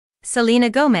Selena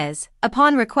Gomez,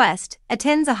 upon request,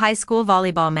 attends a high school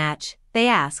volleyball match, they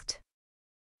asked.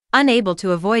 Unable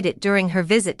to avoid it during her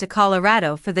visit to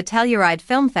Colorado for the Telluride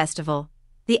Film Festival,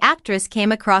 the actress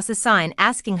came across a sign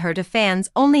asking her to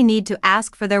fans only need to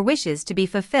ask for their wishes to be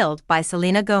fulfilled by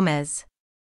Selena Gomez.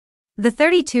 The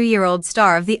 32-year-old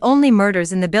star of The Only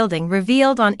Murders in the Building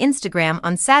revealed on Instagram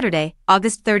on Saturday,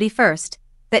 August 31st,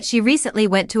 that she recently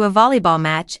went to a volleyball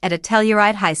match at a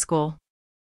Telluride high school.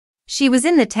 She was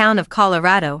in the town of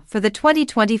Colorado for the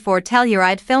 2024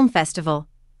 Telluride Film Festival,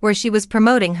 where she was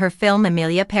promoting her film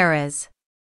Emilia Perez.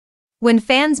 When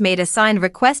fans made a sign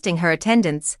requesting her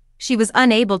attendance, she was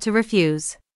unable to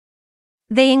refuse.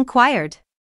 They inquired.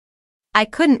 "I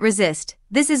couldn't resist,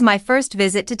 this is my first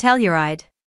visit to Telluride."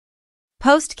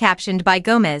 Post captioned by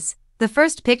Gomez, the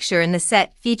first picture in the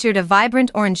set featured a vibrant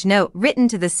orange note written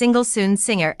to the single soon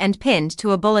singer and pinned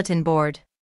to a bulletin board.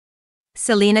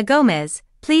 "Selena Gomez,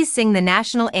 please sing the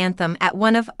national anthem at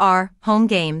one of our home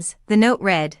games," the note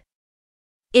read.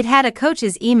 It had a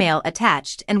coach's email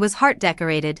attached and was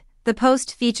heart-decorated. The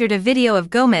post featured a video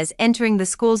of Gomez entering the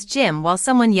school's gym while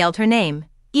someone yelled her name.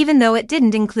 Even though it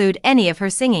didn't include any of her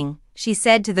singing, she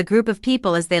said to the group of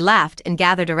people as they laughed and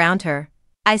gathered around her,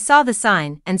 "I saw the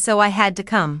sign and so I had to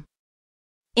come."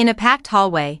 In a packed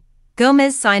hallway,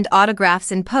 Gomez signed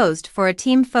autographs and posed for a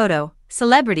team photo.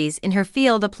 Celebrities in her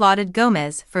field applauded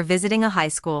Gomez for visiting a high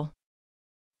school.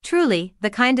 "Truly, the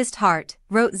kindest heart,"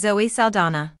 wrote Zoe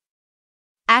Saldana.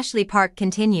 Ashley Park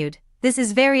continued, "This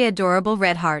is very adorable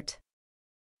red heart.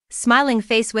 Smiling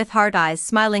face with heart eyes,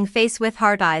 smiling face with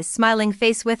heart eyes, smiling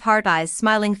face with heart eyes,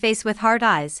 smiling face with heart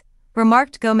eyes,"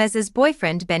 remarked Gomez's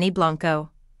boyfriend Benny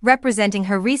Blanco, representing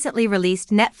her recently released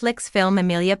Netflix film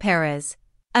Emilia Perez,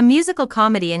 a musical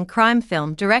comedy and crime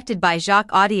film directed by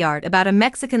Jacques Audiard about a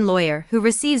Mexican lawyer who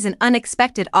receives an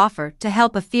unexpected offer to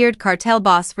help a feared cartel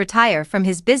boss retire from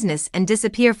his business and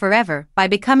disappear forever by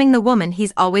becoming the woman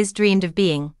he's always dreamed of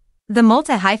being. The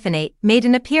multi-hyphenate made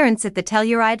an appearance at the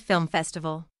Telluride Film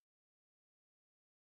Festival.